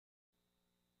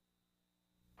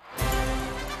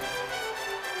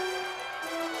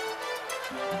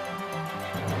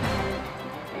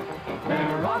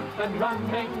Park's been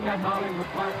running at Hollywood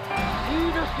Park.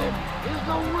 Peterson is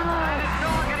the winner. And it's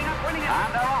still getting up, winning it. And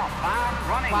they're off. Bound,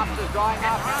 running. Fox is drawing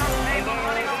up.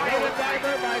 Running away with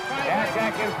driver by 5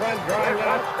 Jack in front, drawing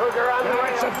up. Cougar on the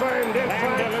It's affirmed in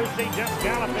front. Lucy just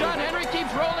galloping. John Henry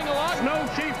keeps rolling along. Snow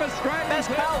Chief is striding. Best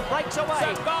pal breaks away.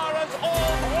 Savara's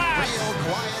all black. Real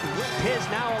quiet win. His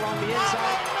now along the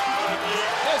inside.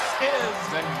 This is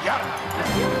Zenyatta.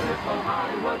 Beautiful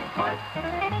Hollywood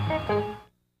Park.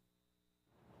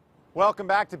 Welcome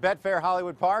back to Betfair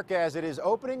Hollywood Park as it is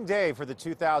opening day for the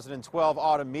 2012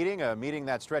 autumn meeting, a meeting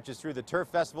that stretches through the Turf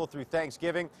Festival through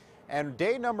Thanksgiving. And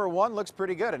day number one looks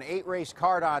pretty good. An 8-race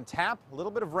card on tap. A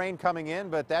little bit of rain coming in,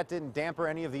 but that didn't damper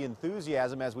any of the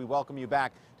enthusiasm as we welcome you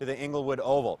back to the Inglewood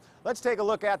Oval. Let's take a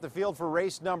look at the field for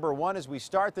race number one as we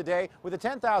start the day with a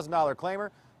 $10,000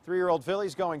 claimer. 3-year-old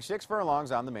fillies going 6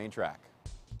 furlongs on the main track.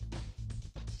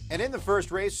 And in the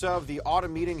first race of the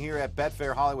autumn meeting here at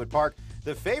Betfair Hollywood Park,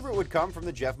 the favorite would come from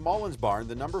the Jeff Mullins barn,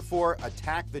 the number 4,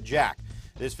 Attack the Jack.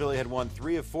 This filly had won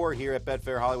 3 of 4 here at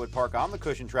Betfair Hollywood Park on the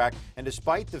cushion track, and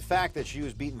despite the fact that she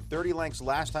was beaten 30 lengths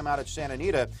last time out at Santa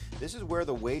Anita, this is where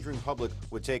the wagering public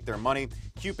would take their money.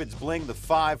 Cupid's Bling, the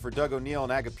 5 for Doug O'Neill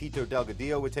and Agapito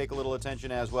Delgadillo would take a little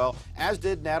attention as well, as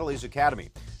did Natalie's Academy.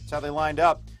 That's how they lined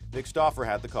up. Vic Stauffer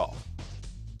had the call.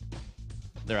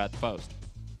 They're at the post.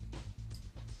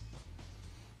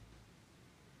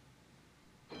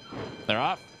 They're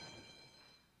off.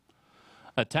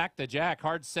 Attack the Jack,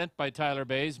 hard sent by Tyler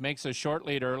Bays, makes a short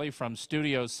lead early from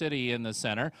Studio City in the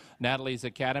center. Natalie's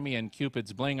Academy and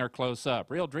Cupid's Bling are close up.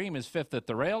 Real Dream is 5th at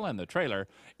the rail, and the trailer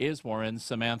is Warren's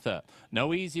Samantha.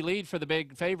 No easy lead for the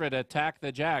big favorite, Attack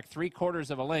the Jack, 3/4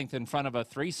 of a length in front of a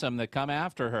threesome that come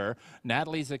after her.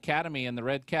 Natalie's Academy in the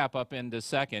red cap up into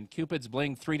second. Cupid's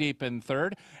Bling 3 deep in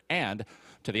third, and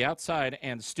to the outside,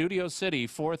 and Studio City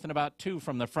 4th and about 2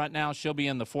 from the front now. She'll be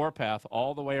in the 4-path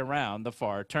all the way around the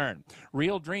far turn.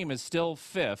 Real Dream is still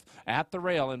 5th at the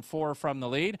rail and 4 from the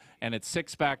lead, and it's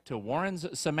 6 back to Warren's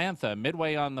Samantha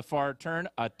midway on the far turn.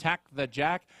 Attack the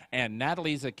Jack and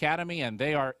Natalie's Academy, and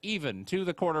they are even to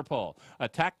the quarter pole.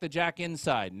 Attack the Jack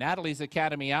inside, Natalie's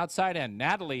Academy outside, and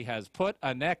Natalie has put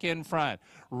a neck in front.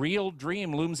 Real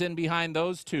Dream looms in behind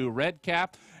those two. Red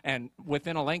cap and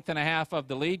within a length and a half of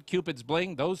the lead. Cupid's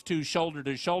Bling, those two shoulder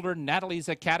to shoulder. Natalie's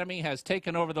Academy has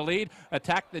taken over the lead.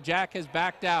 Attack the Jack has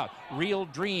backed out. Real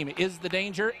Dream is the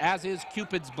danger, as is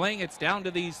Cupid's Bling. It's down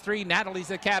to these 3.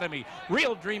 Natalie's Academy.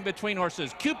 Real Dream between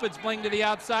horses. Cupid's Bling to the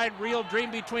outside. Real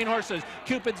Dream between horses.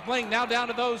 Cupid's Bling now down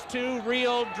to those 2.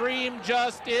 Real Dream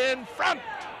just in front.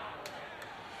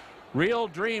 Real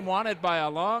Dream wanted by a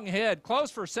long head.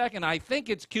 Close for second. I think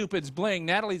it's Cupid's Bling.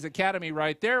 Natalie's Academy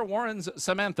right there. Warren's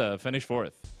Samantha finished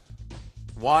 4th.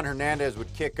 Juan Hernandez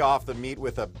would kick off the meet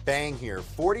with a bang here.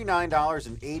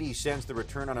 $49.80 the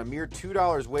return on a mere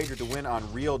 $2 wager to win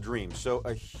on Real Dream. So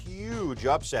a huge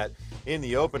upset in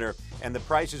the opener, and the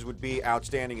prices would be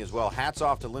outstanding as well. Hats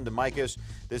off to Linda Mikas.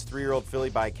 This 3-year-old filly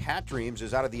by Cat Dreams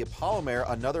is out of the Apollo Mare,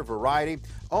 another variety,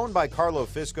 owned by Carlo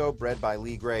Fisco, bred by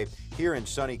Lee Gray here in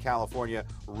sunny California.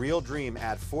 Real Dream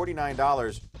at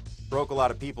 $49. Broke a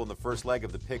lot of people in the first leg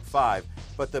of the Pick 5,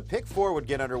 but the Pick 4 would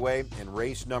get underway in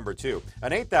race number 2.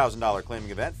 An $8,000 claiming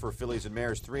event for fillies and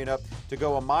mares 3 and up to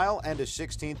go a mile and a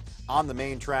 16th on the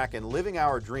main track, and Living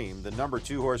Our Dream, the number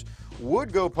 2 horse,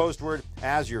 would go postward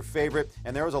as your favorite,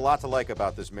 and there was a lot to like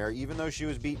about this mare. Even though she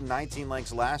was beaten 19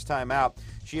 lengths last time out,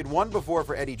 she had won before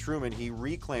for Eddie Truman. He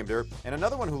reclaimed her, and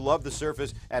another one who loved the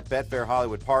surface at Betfair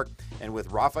Hollywood Park. And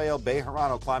with Rafael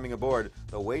Bejarano climbing aboard,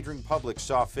 the wagering public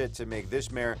saw fit to make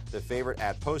this mare the favorite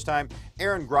at post time.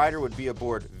 Aaron Greider would be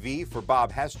aboard V for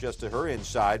Bob Hess just to her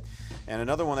inside. And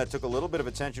another one that took a little bit of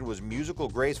attention was Musical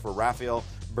Grace for Rafael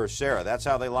Becerra. That's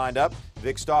how they lined up.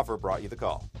 Vic Stauffer brought you the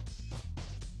call.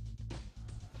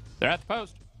 They're at the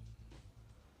post.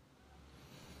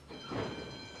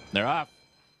 They're off.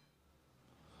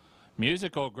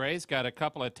 Musical Grace got a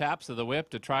couple of taps of the whip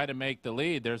to try to make the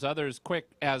lead. There's others quick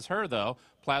as her, though.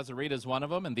 Plaza Rita's one of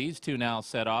them, and these 2 now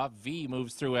set off. V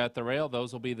moves through at the rail.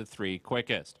 Those will be the 3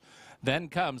 quickest. Then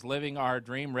comes Living Our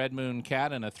Dream, Red Moon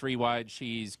Cat, and a 3-wide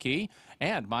She's Key.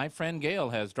 And My Friend Gail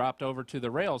has dropped over to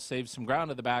the rail, saved some ground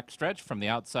to the back stretch from the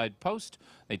outside post.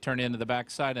 They turn into the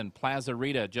backside, and Plaza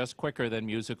Rita just quicker than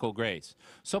Musical Grace.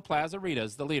 So Plaza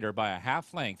Rita's the leader by a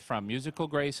half length from Musical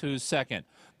Grace, who's second.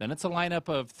 Then it's a lineup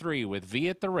of 3 with V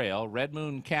at the rail, Red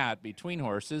Moon Cat between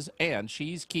horses, and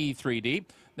She's Key 3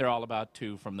 deep. They're all about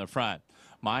 2 from the front.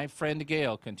 My Friend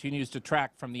Gail continues to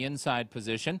track from the inside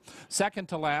position. Second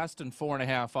to last and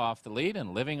 4.5 off the lead,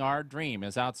 and Living Our Dream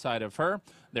is outside of her.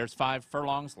 There's 5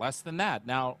 furlongs less than that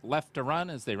now left to run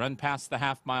as they run past the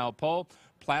half-mile pole.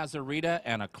 Plaza Rita,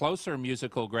 and a closer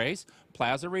Musical Grace.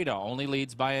 Plaza Rita only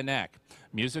leads by a neck.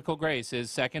 Musical Grace is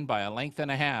second by a length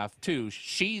and a half to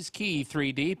She's Key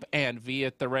 3 deep and V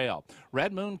at the rail.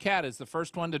 Red Moon Cat is the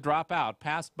first one to drop out,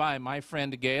 passed by My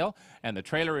Friend Gail, and the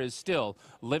trailer is still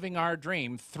Living Our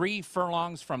Dream, 3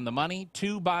 furlongs from the money,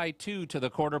 2 by 2 to the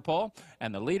quarter pole,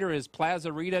 and the leader is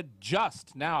Plaza Rita,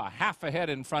 just now a half ahead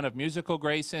in front of Musical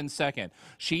Grace in second.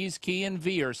 She's Key and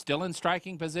V are still in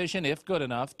striking position, if good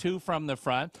enough, 2 from the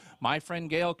front. My Friend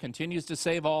Gail continues to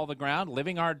save all the ground,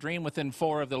 Living Our Dream within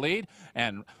 4 of the lead,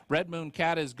 and Red Moon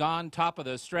Cat is gone, top of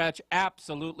the stretch,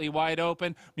 absolutely wide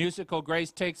open. Musical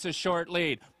Grace takes a short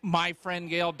lead. My Friend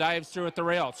Gail dives through at the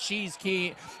rail. She's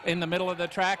Key in the middle of the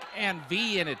track, and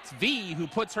V, and it's V who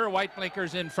puts her white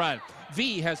blinkers in front.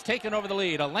 V has taken over the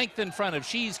lead, a length in front of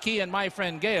She's Key and My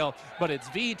Friend Gail, but it's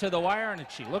V to the wire, and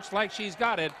she looks like she's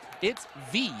got it. It's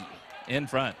V in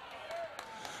front.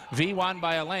 V won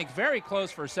by a length, very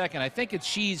close for second. I think it's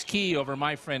She's Key over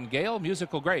My Friend Gail.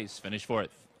 Musical Grace finished fourth.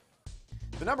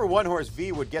 The number 1 horse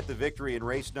V would get the victory in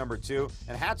race number 2,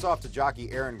 and hats off to jockey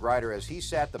Aaron Greider as he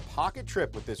sat the pocket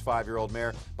trip with this 5-year-old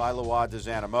mare by Lois de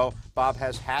Zanimo. Bob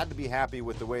has had to be happy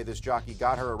with the way this jockey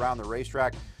got her around the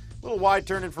racetrack. A little wide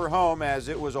turning for home, as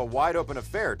it was a wide open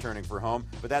affair turning for home,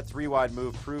 but that 3-wide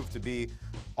move proved to be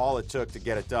all it took to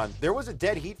get it done. There was a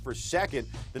dead heat for second.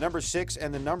 The number 6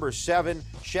 and the number 7,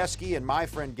 Shesky and My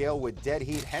Friend Gail, with dead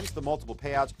heat, hence the multiple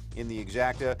payouts in the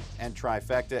exacta and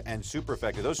trifecta and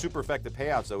superfecta. Those superfecta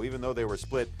payouts, though, even though they were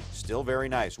split, still very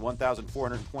nice.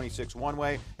 1,426 one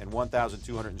way and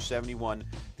 1,271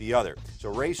 the other.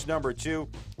 So race number 2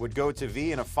 would go to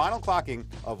V in a final clocking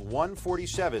of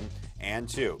 147 and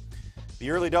 2.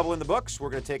 The early double in the books. We're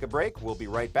going to take a break. We'll be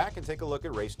right back and take a look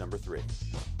at race number 3.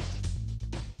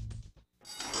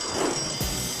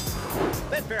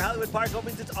 Betfair Hollywood Park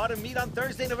opens its autumn meet on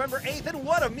Thursday, November 8th, and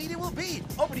what a meet it will be!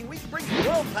 Opening week brings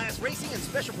world-class racing and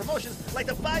special promotions like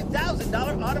the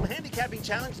 $5,000 Autumn Handicapping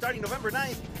Challenge starting November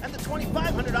 9th and the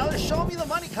 $2,500 Show Me the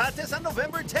Money contest on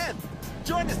November 10th.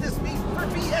 Join us this week for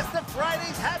Fiesta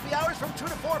Fridays happy hours from 2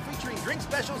 to 4 featuring drink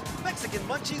specials, Mexican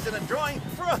munchies, and a drawing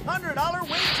for a $100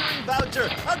 wagering voucher.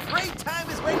 A great time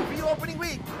is waiting for you opening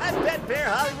week at Betfair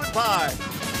Hollywood Park.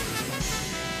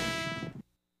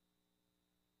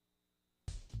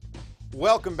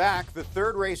 Welcome back. The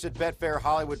third race at Betfair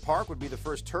Hollywood Park would be the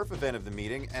first turf event of the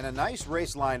meeting, and a nice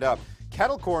race lined up.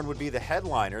 Kettle Corn would be the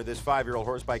headliner. This 5-year-old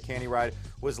horse by Candy Ride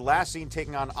was last seen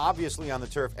taking on, obviously, on the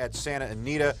turf at Santa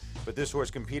Anita, but this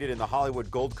horse competed in the Hollywood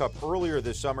Gold Cup earlier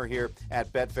this summer here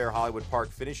at Betfair Hollywood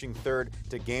Park, finishing third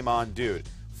to Game On Dude.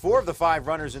 4 of the 5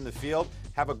 runners in the field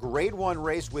have a Grade 1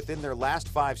 race within their last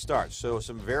 5 starts. So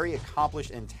some very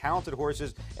accomplished and talented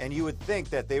horses, and you would think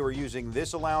that they were using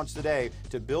this allowance today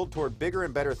to build toward bigger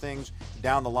and better things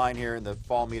down the line here in the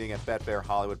fall meeting at Betfair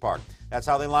Hollywood Park. That's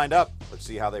how they lined up. Let's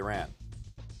see how they ran.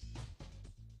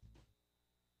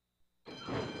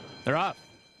 They're up.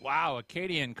 Wow,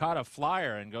 Acadian caught a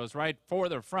flyer and goes right for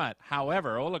the front.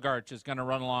 However, Oligarch is going to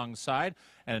run alongside,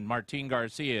 and Martin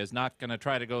Garcia is not going to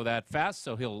try to go that fast,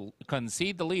 so he'll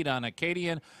concede the lead on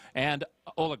Acadian, and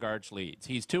Oligarch leads.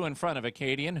 He's 2 in front of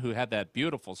Acadian, who had that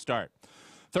beautiful start.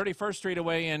 31st Street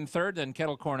away in third, then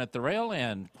Kettle Corn at the rail,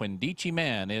 and Quindici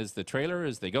Man is the trailer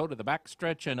as they go to the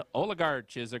backstretch, and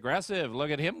Oligarch is aggressive. Look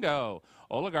at him go.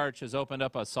 Oligarch has opened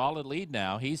up a solid lead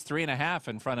now. He's 3.5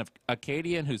 in front of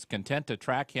Acadian, who's content to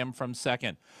track him from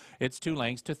second. It's 2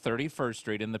 lengths to 31st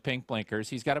Street in the pink blinkers.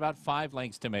 He's got about 5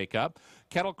 lengths to make up.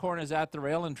 Kettle Corn is at the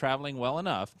rail and traveling well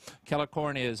enough. Kettle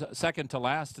Corn is second to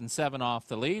last and 7 off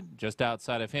the lead. Just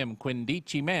outside of him,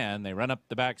 Quindici Man. They run up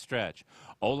the backstretch.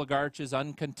 Oligarch is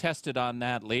uncontested on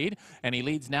that lead, and he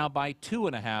leads now by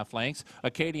 2.5 lengths.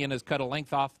 Acadian has cut a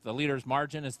length off the leader's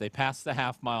margin as they pass the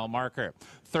half-mile marker.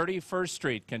 31st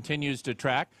Street continues to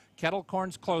track. Kettle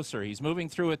Corn's closer. He's moving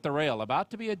through at the rail. About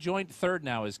to be a joint third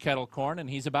now is Kettle Corn, and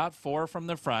he's about 4 from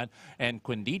the front. And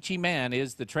Quindici Man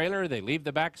is the trailer. They leave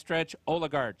the backstretch.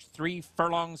 Oligarch, 3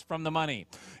 furlongs from the money.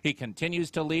 He continues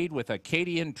to lead with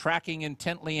Acadian tracking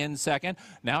intently in second.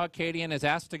 Now Acadian is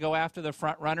asked to go after the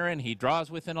front runner, and he draws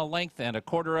within a length and a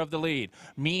quarter of the lead.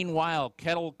 Meanwhile,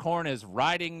 Kettle Corn is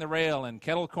riding the rail, and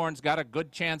Kettle Corn's got a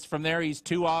good chance from there. He's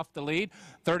 2 off the lead.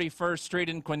 31st Street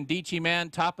and Quindici Man,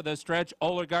 top of the stretch.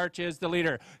 Oligarch is the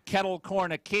leader. Kettle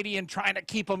Corn, Acadian trying to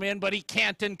keep him in, but he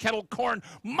can't, and Kettle Corn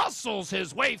muscles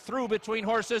his way through between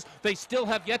horses. They still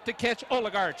have yet to catch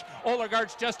Oligarch.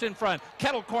 Oligarch just in front.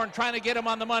 Kettle Corn trying to get him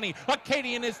on the money.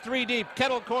 Acadian is 3 deep.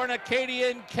 Kettle Corn,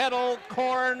 Acadian, Kettle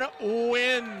Corn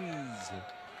wins.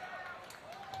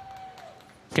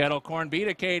 Kettle Corn beat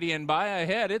Acadian by a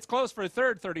head. It's close for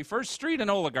third, 31st Street and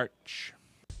Oligarch.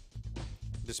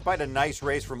 despite a nice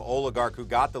race from Oligarch, who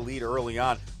got the lead early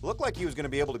on, looked like he was going to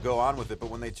be able to go on with it, but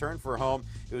when they turned for home,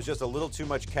 it was just a little too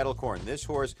much kettle corn. This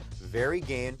horse, very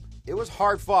game. It was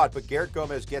hard fought, but Garrett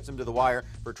Gomez gets him to the wire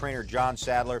for trainer John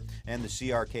Sadler and the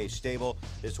CRK stable.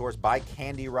 This horse by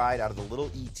Candy Ride out of the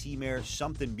Little ET mare,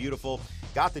 Something Beautiful,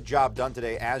 got the job done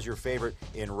today as your favorite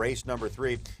in race number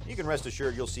 3. You can rest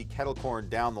assured you'll see kettle corn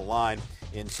down the line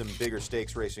in some bigger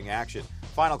stakes racing action.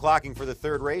 Final clocking for the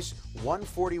third race,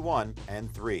 141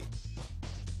 and 3.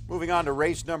 Moving on to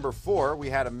race number 4,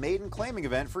 we had a maiden claiming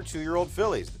event for 2-year-old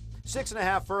fillies.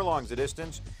 6.5 furlongs the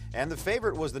distance, and the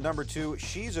favorite was the number 2,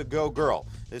 She's a Go Girl.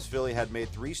 This filly had made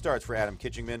 3 starts for Adam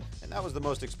Kitchingman, and that was the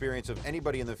most experience of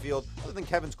anybody in the field other than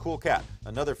Kevin's Cool Cat,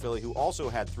 another filly who also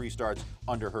had 3 starts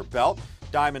under her belt.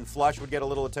 Diamond Flush would get a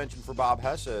little attention for Bob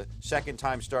Hess, a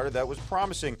second-time starter that was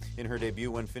promising in her debut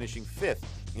when finishing 5th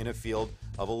in a field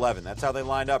of 11. That's how they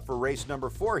lined up for race number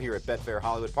 4 here at Betfair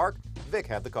Hollywood Park. Vic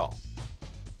had the call.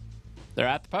 They're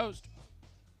at the post.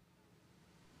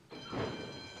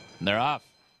 They're off.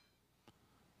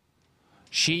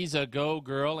 She's a Go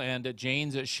Girl and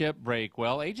Jane's Shipbreak.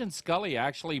 Well, Agent Scully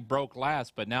actually broke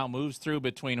last, but now moves through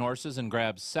between horses and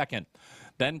grabs second.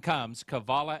 Then comes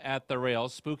Kavala at the rail,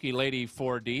 Spooky Lady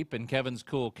 4 deep, and Kevin's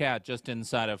Cool Cat just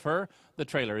inside of her. The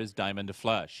trailer is Diamond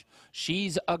Flush.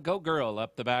 She's a Go Girl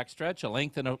up the backstretch, a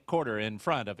length and a quarter in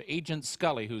front of Agent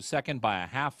Scully, who's second by a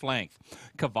half length.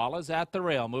 Kavala's at the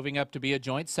rail, moving up to be a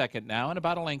joint second now, and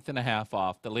about a length and a half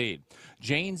off the lead.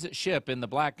 Jane's Ship in the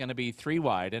black going to be 3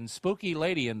 wide, and Spooky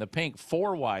Lady in the pink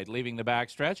 4 wide, leaving the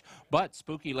backstretch. But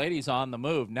Spooky Lady's on the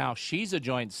move. Now she's a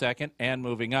joint second and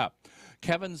moving up.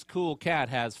 Kevin's Cool Cat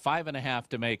has 5.5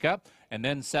 to make up, and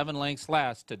then 7 lengths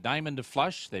last to Diamond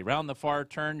Flush. They round the far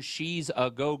turn. She's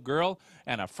a Go Girl,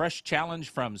 and a fresh challenge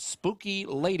from Spooky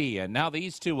Lady. And now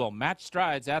these two will match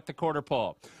strides at the quarter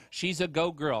pole. She's a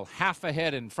Go Girl half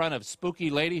ahead in front of Spooky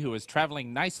Lady, who is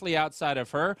traveling nicely outside of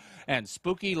her. And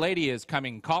Spooky Lady is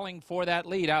coming, calling for that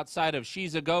lead outside of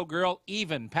She's a Go Girl,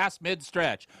 even past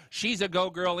mid-stretch. She's a Go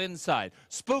Girl inside.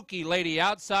 Spooky Lady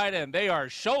outside, and they are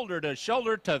shoulder to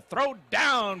shoulder to throw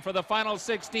down for the final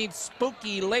 16th.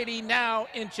 Spooky Lady now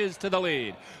inches to the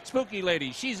lead. Spooky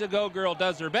Lady, She's a Go Girl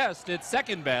does her best. It's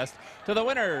second best to the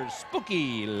winner,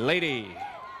 Spooky Lady.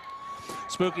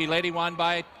 Spooky Lady won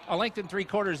by a length and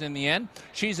 3/4 in the end.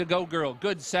 She's a Go Girl,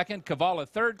 good second. Kavala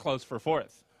third, close for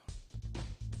 4th.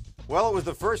 Well, it was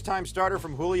the first-time starter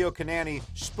from Julio Canani,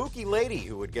 Spooky Lady,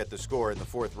 who would get the score in the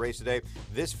 4th race today.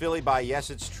 This filly by Yes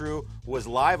It's True was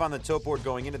live on the tote board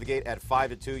going into the gate at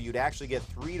 5-2. You'd actually get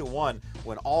 3-1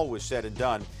 when all was said and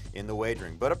done in the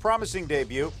wagering. But a promising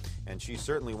debut, and she's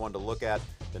certainly one to look at.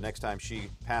 The next time she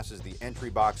passes the entry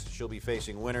box, she'll be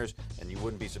facing winners, and you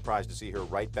wouldn't be surprised to see her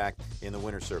right back in the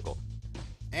winner's circle.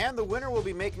 And the winner will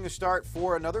be making a start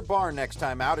for another barn next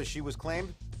time out, as she was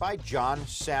claimed by John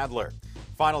Sadler.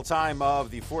 Final time of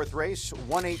the 4th race,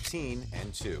 118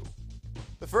 and 2.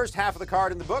 The first half of the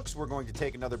card in the books. We're going to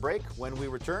take another break. When we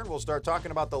return, we'll start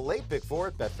talking about the late pick 4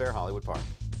 at Betfair Hollywood Park.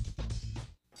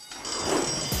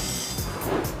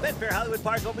 Betfair Hollywood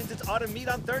Park opens its autumn meet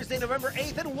on Thursday, November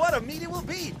 8th, and what a meet it will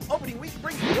be! Opening week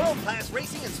brings world-class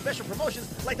racing and special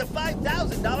promotions like the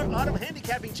 $5,000 Autumn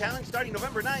Handicapping Challenge starting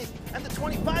November 9th and the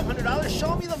 $2,500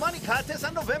 Show Me the Money contest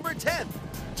on November 10th.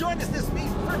 Join us this meet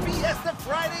for Fiesta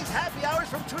Fridays happy hours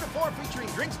from 2 to 4 featuring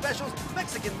drink specials,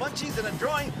 Mexican munchies, and a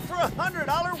drawing for a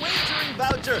 $100 wagering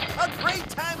voucher. A great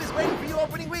time is waiting for you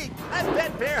opening week at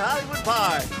Betfair Hollywood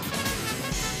Park.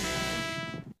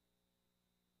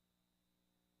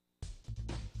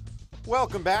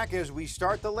 Welcome back as we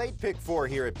start the late pick 4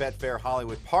 here at Betfair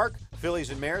Hollywood Park. Fillies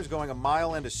and mares going a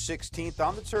mile into 16th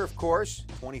on the turf course,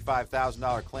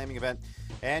 $25,000 claiming event.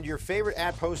 And your favorite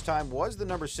at post time was the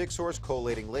number 6 horse,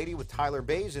 Collating Lady, with Tyler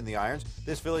Bays in the irons.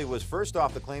 This filly was first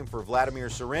off the claim for Vladimir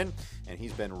Serin, and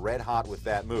he's been red hot with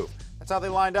that move. That's how they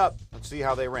lined up. Let's see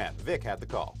how they ran. Vic had the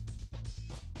call.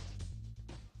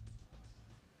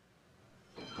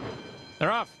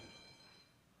 They're off.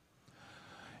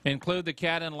 Include the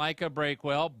Cat and Leica break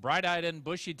well. Bright-Eyed and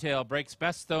Bushy Tail breaks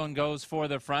best though and goes for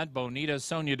the front. Bonita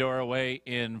Soñador away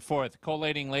in 4th.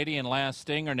 Collating Lady and Last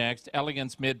Sting are next.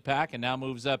 Elegance mid-pack and now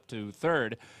moves up to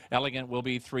 3rd. Elegant will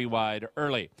be 3 wide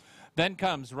early. Then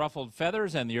comes Ruffled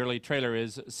Feathers, and the early trailer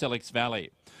is Silic's Valley.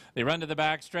 They run to the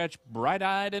backstretch. Bright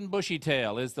Eyed and Bushy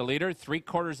Tail is the leader,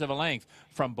 3/4 of a length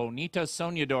from Bonita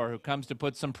Soñador, who comes to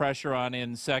put some pressure on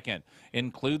in second.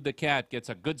 Include the Cat gets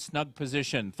a good snug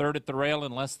position, third at the rail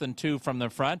and less than 2 from the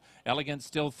front. Elegant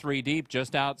still 3 deep,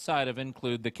 just outside of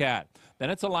Include the Cat. Then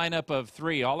it's a lineup of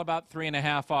 3, all about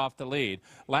 3.5 off the lead.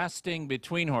 Last Sting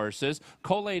between horses,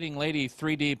 Collating Lady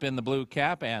 3 deep in the blue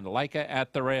cap, and Leica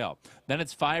at the rail. Then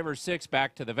it's 5 or 6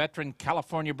 back to the veteran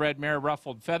California-bred mare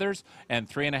Ruffled Feathers, and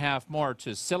 3.5 more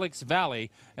to Silic's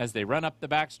Valley as they run up the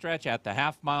backstretch at the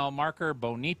half-mile marker.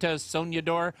 Bonita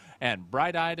Soñador and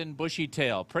Bright Eyed and Bushy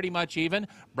Tail pretty much even.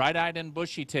 Bright Eyed and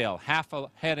Bushy Tail half a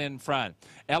head in front.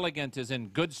 Elegant is in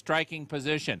good striking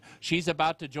position. She's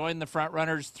about to join the front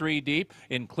runners 3 deep.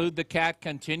 Include the Cat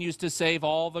continues to save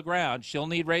all the ground. She'll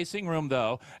need racing room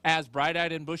though, as Bright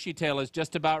Eyed and Bushy Tail is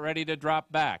just about ready to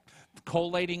drop back.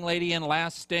 Collating Lady and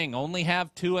Last Sting only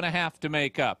have 2.5 to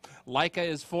make up. Leica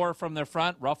is 4 from the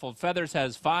front. Ruffled Feathers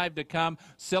has 5 to come.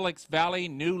 Silic's Valley,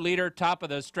 new leader, top of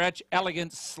the stretch.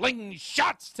 Elegant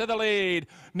slingshots to the lead.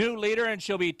 New leader, and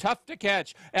she'll be tough to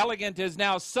catch. Elegant is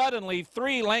now suddenly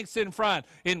 3 lengths in front.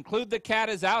 Include the Cat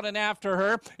is out and after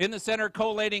her. In the center,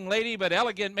 Collating Lady, but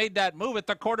Elegant made that move at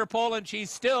the quarter pole, and she's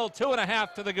still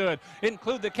 2.5 to the good.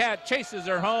 Include the Cat chases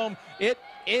her home. It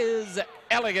is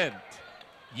Elegant.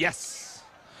 Yes.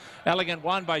 Elegant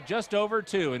won by just over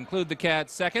 2. Include the Cat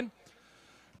second.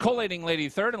 Collating Lady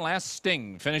third, and Last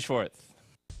Sting finished 4th.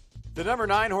 The number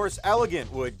 9 horse Elegant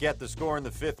would get the score in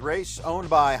the 5th race, owned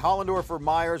by Hollendorfer,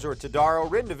 Myers, or Tadaro,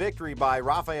 ridden to victory by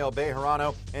Rafael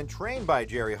Bejarano, and trained by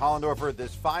Jerry Hollendorfer.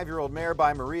 This 5-year-old mare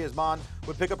by Marie Isman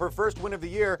would pick up her first win of the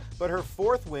year, but her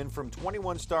 4th win from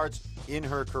 21 starts in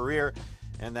her career.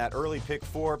 And that early pick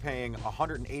 4 paying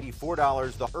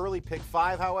 $184. The early pick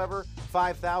 5, however,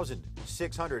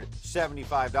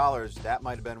 $5,675. That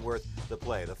might have been worth the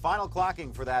play. The final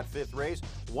clocking for that 5th race,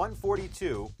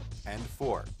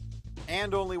 142-4.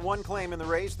 And only one claim in the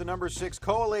race. The number 6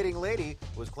 Collating Lady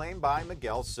was claimed by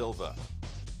Miguel Silva.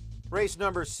 Race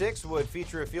number 6 would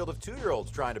feature a field of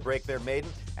 2-year-olds trying to break their maiden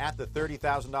at the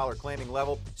 $30,000 claiming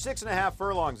level. 6.5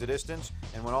 furlongs a distance,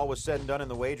 and when all was said and done in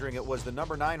the wagering, it was the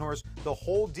number 9 horse, The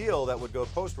Whole Deal, that would go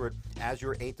postward as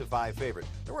your 8-5 favorite.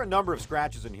 There were a number of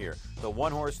scratches in here. The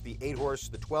 1 horse, the 8 horse,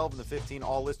 the 12, and the 15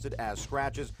 all listed as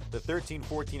scratches. The 13,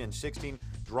 14, and 16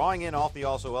 drawing in off the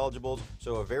also eligibles,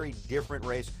 so a very different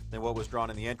race than what was drawn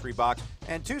in the entry box.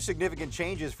 And 2 significant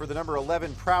changes for the number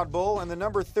 11 Proud Bull and the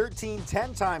number 13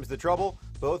 10 Times the Trouble.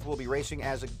 Both will be racing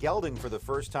as a gelding for the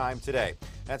first time today.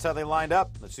 That's how they lined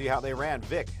up. Let's see how they ran.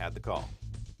 Vic had the call.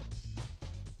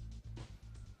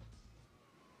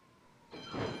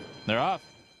 They're off.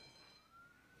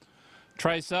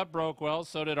 Trice Up broke well,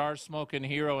 so did Our Smokin'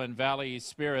 Hero and Valley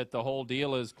Spirit. The Whole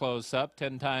Deal is close up.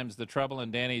 10 Times the Trouble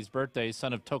and Danny's Birthday,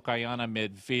 Son of Tokayana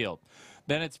midfield.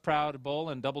 Then it's Proud Bull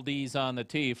and Double D's on the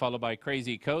tee, followed by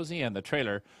Crazy Cozy, and the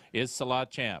trailer is Salat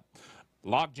Champ.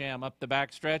 Logjam up the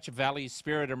backstretch. Valley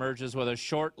Spirit emerges with a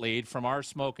short lead from Our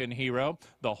Smokin' Hero.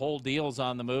 The Whole Deal's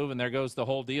on the move, and there goes the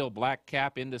Whole Deal. Black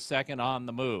Cap into second on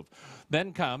the move.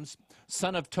 Then comes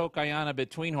Son of Tokayana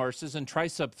between horses, and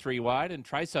Trice Up 3 wide, and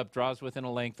Trice Up draws within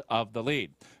a length of the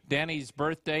lead. Danny's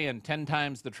Birthday and 10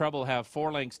 Times the Trouble have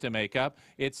 4 lengths to make up.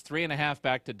 It's 3.5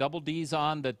 back to Double D's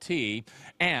on the tee,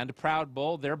 and Proud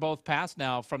Bull. They're both passed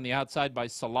now from the outside by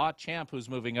Salat Champ, who's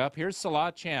moving up. Here's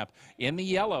Salat Champ in the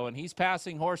yellow, and he's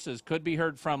passing horses. Could be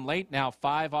heard from late. Now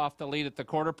 5 off the lead at the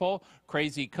quarter pole.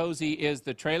 Crazy Cozy is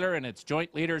the trailer, and it's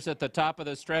joint leaders at the top of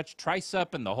the stretch. Trice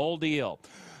Up and the Whole Deal.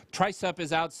 Trice Up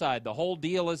is outside. The Whole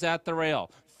Deal is at the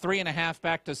rail. 3.5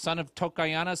 back to Son of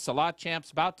Tokayana. Salat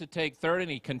Champ's about to take third, and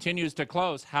he continues to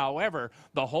close. However,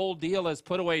 the Whole Deal has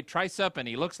put away Trice Up, and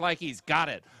he looks like he's got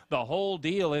it. The Whole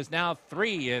Deal is now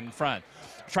 3 in front.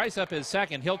 Trice Up is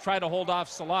second. He'll try to hold off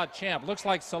Salat Champ. Looks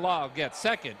like Salat will get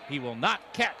second. He will not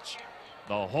catch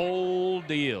the Whole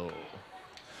Deal.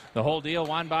 The Whole Deal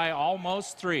won by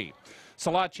almost 3.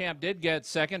 Salat Champ did get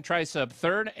second. Trice Up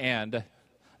third, and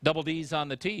Double D's on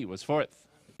the tee was 4th.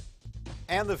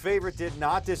 And the favorite did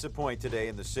not disappoint today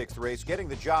in the 6th race, getting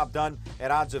the job done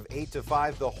at odds of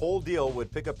 8-5. The Whole Deal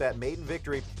would pick up that maiden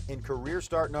victory in career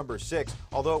start number 6.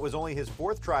 Although it was only his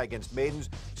 4th try against maidens,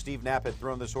 Steve Knapp had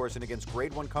thrown this horse in against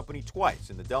Grade 1 company twice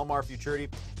in the Del Mar Futurity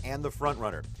and the front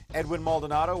runner. Edwin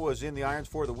Maldonado was in the irons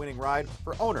for the winning ride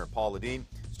for owner Paul Ledeen.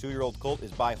 His 2-year-old colt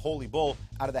is by Holy Bull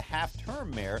out of the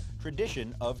half-term mare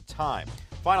Tradition of Time.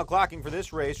 Final clocking for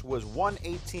this race was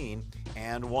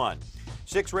 118-1.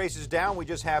 6 races down, we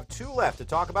just have 2 left to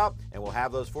talk about, and we'll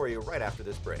have those for you right after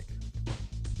this break.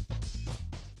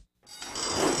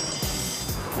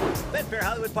 Betfair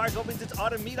Hollywood Park opens its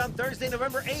autumn meet on Thursday,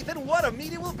 November 8th, and what a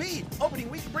meet it will be! Opening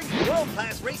week brings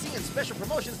world-class racing and special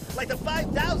promotions like the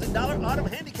 $5,000 Autumn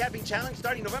Handicapping Challenge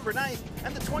starting November 9th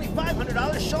and the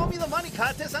 $2,500 Show Me the Money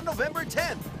contest on November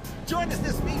 10th. Join us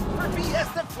this week for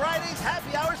Fiesta Fridays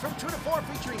happy hours from 2 to 4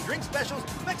 featuring drink specials,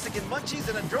 Mexican munchies,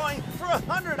 and a drawing for a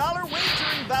 $100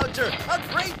 wagering voucher. A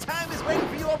great time is waiting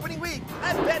for you opening week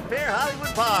at Betfair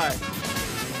Hollywood Park.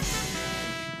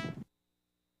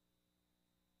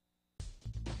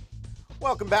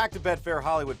 Welcome back to Betfair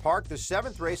Hollywood Park. The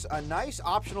 7th race, a nice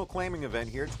optional claiming event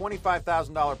here.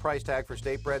 $25,000 price tag for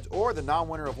state breds, or the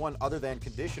non-winner of one other than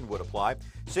condition would apply.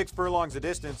 6 furlongs of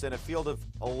distance and a field of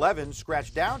 11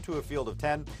 scratched down to a field of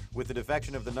 10 with the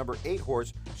defection of the number 8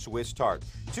 horse, Swiss Tart.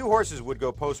 2 horses would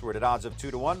go postward at odds of 2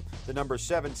 to 1. The number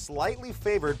 7 slightly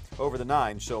favored over the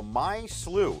 9, so My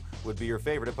Slew would be your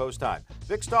favorite at post time.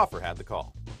 Vic Stauffer had the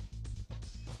call.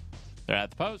 They're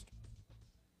at the post.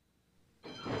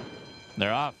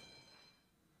 They're off.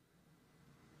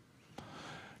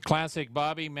 Classic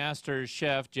Bobby, Master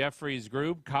Chef, Jeffrey's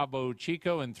Group, Cabo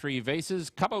Chico, and 3 Vases.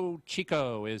 Cabo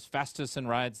Chico is fastest and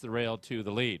rides the rail to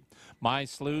the lead. My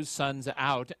Slew, Sun's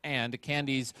Out, and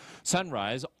Candy's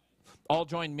Sunrise all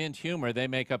join Mint Humor. They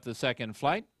make up the second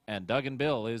flight. And Doug and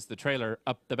Bill is the trailer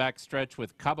up the back stretch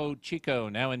with Cabo Chico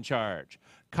now in charge.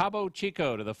 Cabo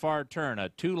Chico to the far turn, a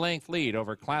 2-length lead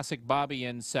over Classic Bobby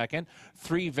in second.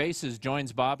 3 Vases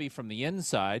joins Bobby from the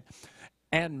inside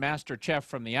and Master Chef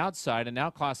from the outside. And now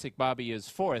Classic Bobby is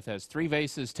fourth as 3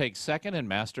 Vases takes second and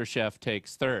Master Chef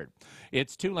takes third.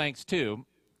 It's 2 lengths to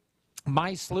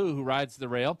My Slew, who rides the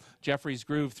rail, Jeffrey's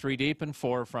Groove 3 deep and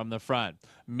 4 from the front.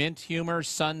 Mint Humor,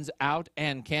 Sun's Out,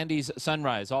 and Candy's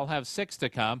Sunrise all have 6 to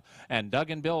come, and Doug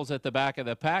and Bill's at the back of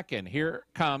the pack, and here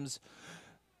comes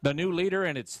the new leader,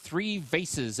 and it's 3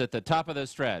 Vases at the top of the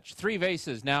stretch. 3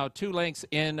 Vases now 2 lengths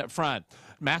in front.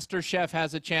 Master Chef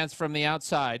has a chance from the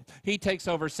outside. He takes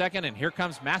over second, and here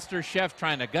comes Master Chef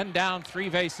trying to gun down 3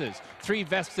 Vases. 3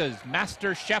 Vestas,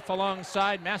 Master Chef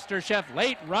alongside. Master Chef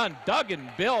late run. Doug and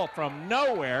Bill from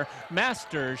nowhere.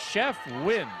 Master Chef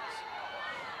wins.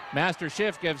 Master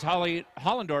Chef gives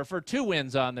Hollendorfer 2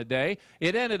 wins on the day.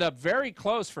 It ended up very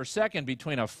close for second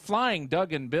between a flying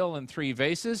Doug and Bill and 3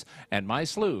 Vases, and My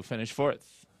Slew finished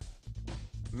fourth.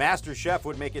 Master Chef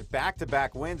would make it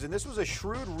back-to-back wins, and this was a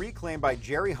shrewd reclaim by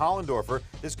Jerry Hollendorfer.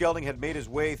 This gelding had made his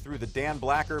way through the Dan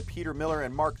Blacker, Peter Miller,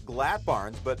 and Mark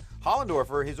Glatbarns, but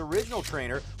Hollendorfer, his original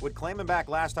trainer, would claim him back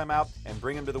last time out and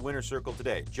bring him to the winner's circle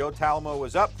today. Joe Talamo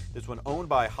was up, this one owned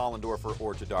by Hollendorfer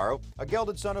or Todaro, a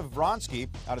gelded son of Vronsky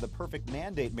out of the Perfect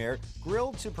Mandate mare,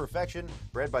 grilled to perfection,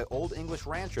 bred by Old English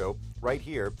Rancho right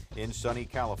here in sunny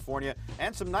California.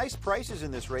 And some nice prices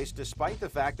in this race, despite the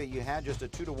fact that you had just a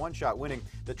 2-to-1 shot winning.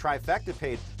 The trifecta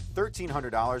paid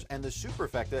 $1,300 and the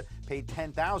superfecta paid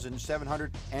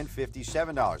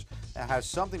 $10,757. That has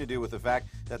something to do with the fact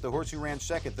that the horse who ran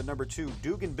second, the number 2,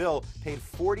 Dugan Bill, paid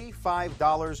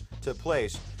 $45 to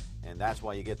place. And that's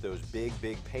why you get those big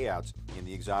payouts in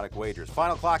the exotic wagers.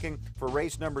 Final clocking for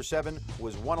race number 7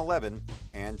 was 111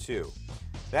 and 2.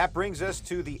 That brings us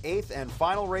to the 8th and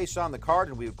final race on the card,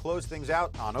 and we would close things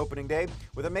out on opening day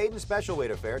with a maiden special weight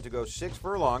affair to go 6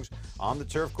 furlongs on the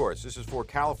turf course. This is for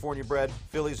California-bred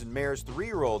fillies and mares,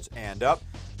 3-year-olds and up.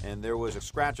 And there was a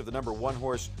scratch of the number 1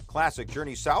 horse, Classic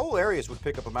Journey. Saul Arias would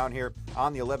pick up a mount here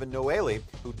on the 11, Noelle,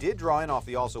 who did draw in off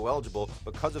the also eligible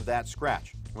because of that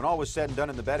scratch. When all was said and done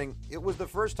in the betting, it was the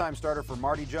first-time starter for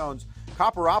Marty Jones.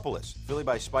 Copperopolis, filly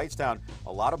by Speightstown.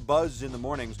 A lot of buzz in the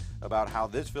mornings about how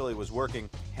this filly was working,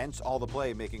 hence all the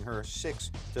play, making her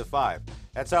 6 to 5.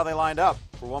 That's how they lined up.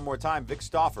 For one more time, Vic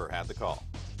Stauffer had the call.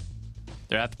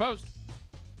 They're at the post.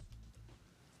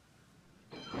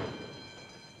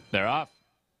 They're off.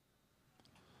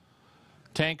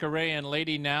 Tanqueray and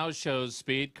Lady Now shows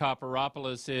speed.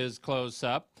 Copperopolis is close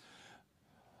up.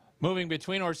 Moving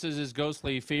between horses is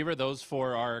Ghostly Fever. Those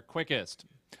 4 are quickest.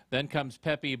 Then comes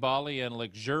Peppy Bali and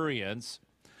Luxuriance.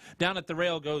 Down at the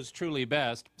rail goes Truly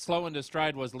Best. Slow into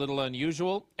stride was Little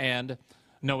Unusual and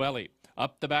Noelle.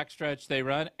 Up the backstretch they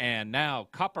run, and now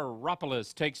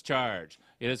Copperopolis takes charge.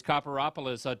 It is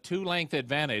Copperopolis, a 2-length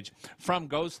advantage from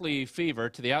Ghostly Fever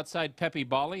to the outside Peppy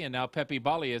Bali, and now Peppy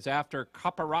Bali is after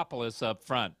Copperopolis up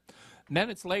front. And then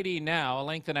it's Lady Now, a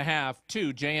length and a half,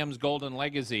 to JM's Golden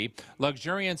Legacy.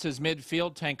 Luxuriance is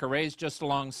midfield. Tanqueray's just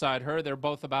alongside her. They're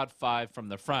both about 5 from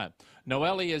the front.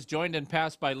 Noelle is joined and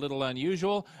passed by Little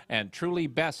Unusual, and Truly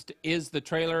Best is the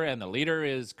trailer, and the leader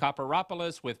is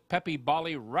Copperopolis with Peppy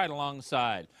Bali right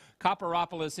alongside.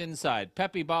 Copperopolis inside.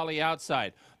 Pepe Bali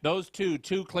outside. Those two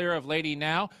clear of Lady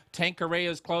Now. Tanqueray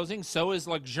is closing. So is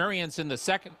Luxuriance in the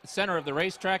center of the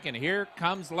racetrack. And here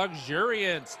comes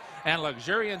Luxuriance. And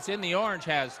Luxuriance in the orange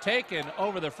has taken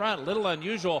over the front. Little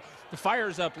Unusual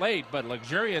fires up late, but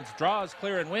Luxuriance draws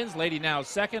clear and wins. Lady Now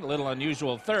second. Little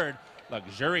Unusual third.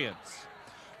 Luxuriance.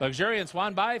 Luxuriance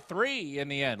won by 3 in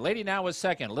the end. Lady Now was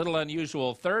second. Little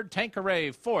Unusual third.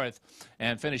 Tanqueray fourth.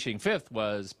 And finishing fifth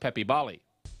was Pepe Bali.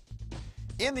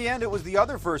 In the end, it was the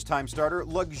other first-time starter,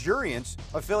 Luxuriance,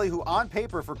 a filly who on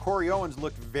paper for Corey Owens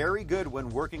looked very good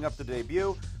when working up the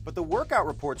debut, but the workout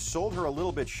reports sold her a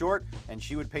little bit short, and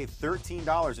she would pay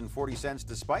 $13.40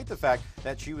 despite the fact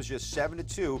that she was just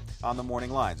 7-2 on the morning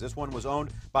lines. This one was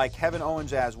owned by Kevin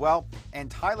Owens as well,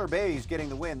 and Tyler Bayes getting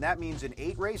the win. That means in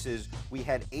 8 races, we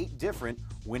had 8 different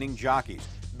winning jockeys.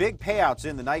 Big payouts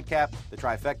in the nightcap. The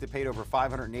trifecta paid over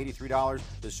 $583.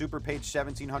 The super paid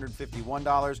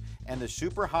 $1,751. And the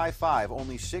super high five,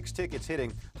 only 6 tickets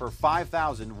hitting for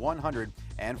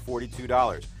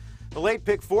 $5,142. The late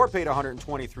pick 4 paid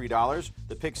 $123.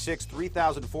 The pick 6,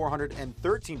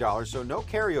 $3,413. So no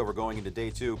carryover going into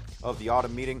day 2 of the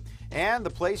autumn meeting. And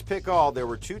the place pick all, there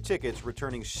were 2 tickets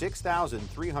returning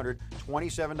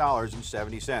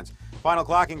 $6,327.70. Final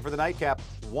clocking for the nightcap,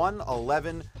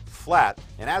 111 flat.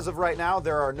 And as of right now,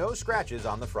 there are no scratches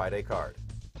on the Friday card.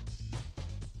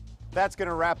 That's going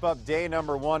to wrap up day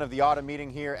number 1 of the autumn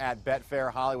meeting here at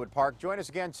Betfair Hollywood Park. Join us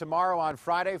again tomorrow on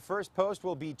Friday. First post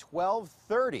will be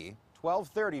 12:30.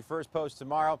 12:30 first post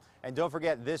tomorrow. And don't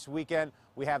forget, this weekend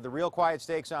we have the Real Quiet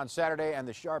Stakes on Saturday and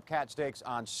the Sharp Cat Stakes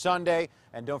on Sunday.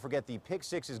 And don't forget, the Pick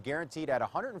 6 is guaranteed at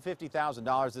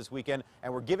 $150,000 this weekend.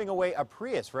 And we're giving away a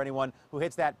Prius for anyone who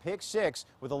hits that Pick 6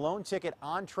 with a lone ticket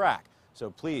on track. So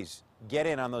please get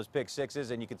in on those Pick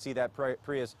 6s, and you can see that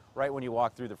Prius right when you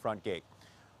walk through the front gate.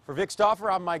 For Vic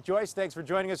Stauffer, I'm Mike Joyce. Thanks for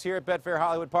joining us here at Betfair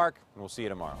Hollywood Park, and we'll see you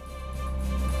tomorrow.